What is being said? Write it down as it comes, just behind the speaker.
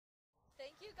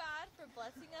for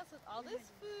blessing us with all this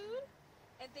food.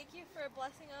 And thank you for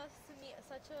blessing us to meet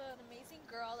such an amazing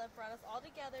girl that brought us all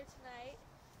together tonight.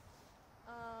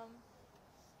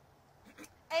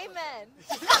 Amen.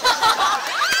 Can I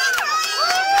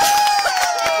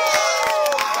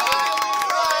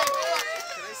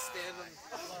stand on?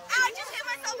 I just hit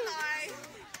myself in the eye.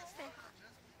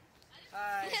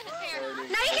 Hi. No,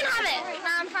 you can have it.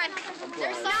 No, I'm fine.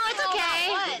 No, it's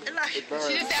okay.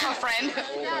 She didn't say I'm a friend.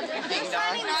 Ding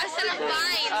dong. No, I said I'm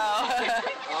fine.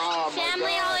 Oh.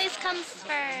 Family always comes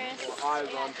first.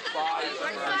 Eyes on fire.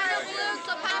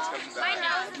 My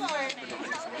nose is burning.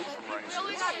 We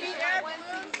only got 3 air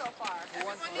balloons so far.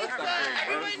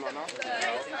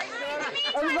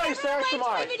 Everybody, Sarah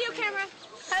Shamar. Video camera.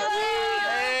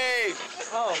 Hey.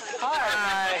 Oh,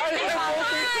 hi. Oh my God,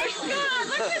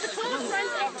 look at the coolest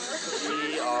friends ever.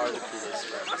 We are the coolest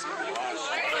friends.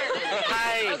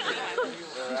 Hi.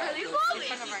 Are these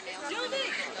lollies?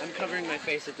 I'm covering my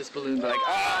face with this balloon, but like,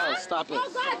 oh, stop it.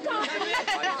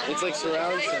 It's like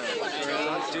surround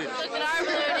sound. Dude. Look at our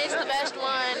balloon, it's the best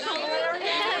one.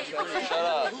 Shut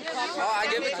up. Oh, I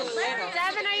give it to Lena.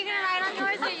 Devin, are you going to ride on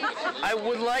yours? Or you... I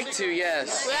would like to,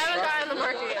 yes. We haven't gotten the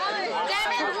market yet.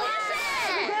 Devin, listen!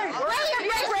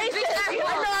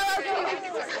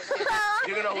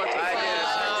 You're gonna look like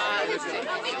Do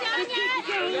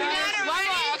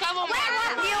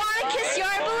you want to kiss your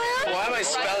balloon? Why am I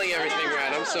spelling everything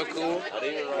right? I'm so cool.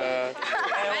 Yay!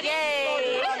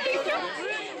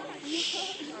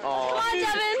 Aw. Come on,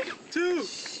 Devin. 2.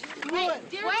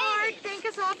 Dear Lord, thank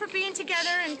us all for being together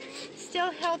and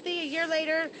still healthy a year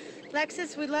later.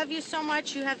 Alexus, we love you so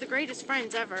much. You have the greatest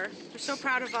friends ever. We're so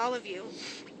proud of all of you.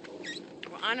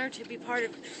 We're honored to be part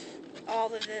of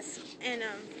all of this. And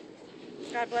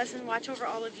God bless and watch over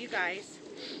all of you guys.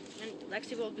 And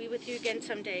Lexi will be with you again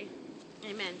someday.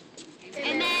 Amen.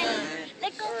 Amen.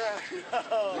 Let go. Got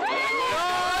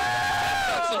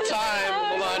some time.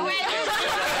 Hold on.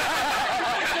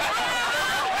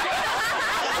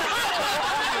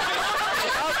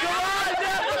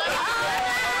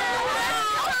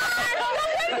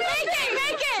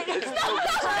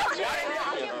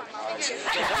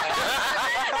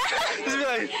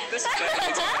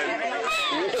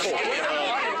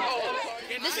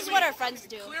 This is what our friends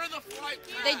do.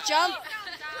 They jump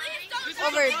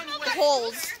over the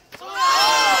holes.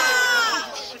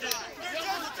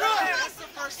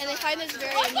 And they find this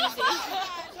very amusing.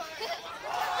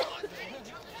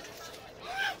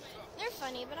 They're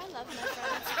funny, but I love my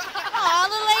friends. Aw,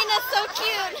 Lelena's so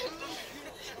cute.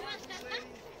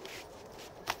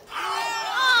 Aw.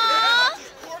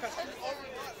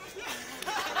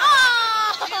 Aw.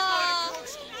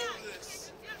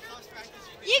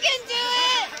 You can do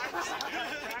it.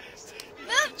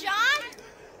 Move, John.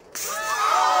 Oh,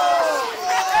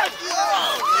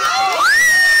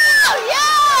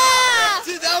 yeah!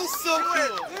 Dude, that was so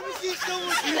cool. Never seen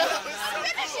someone do that.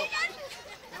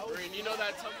 Maureen, you know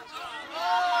that time? Oh,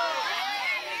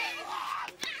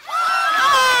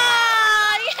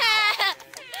 yeah!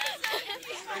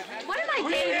 What am I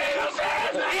doing?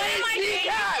 He needs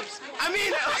kneecaps! I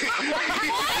mean, he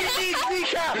needs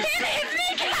kneecaps! He needs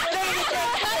kneecaps!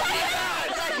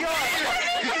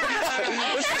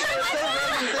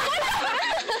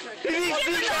 He needs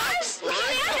kneecaps!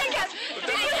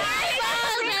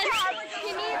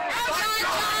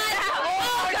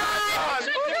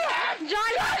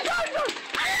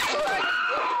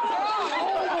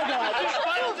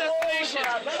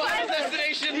 Final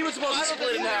destination! He was supposed to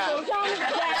split in half. He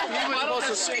was supposed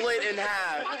to split in half.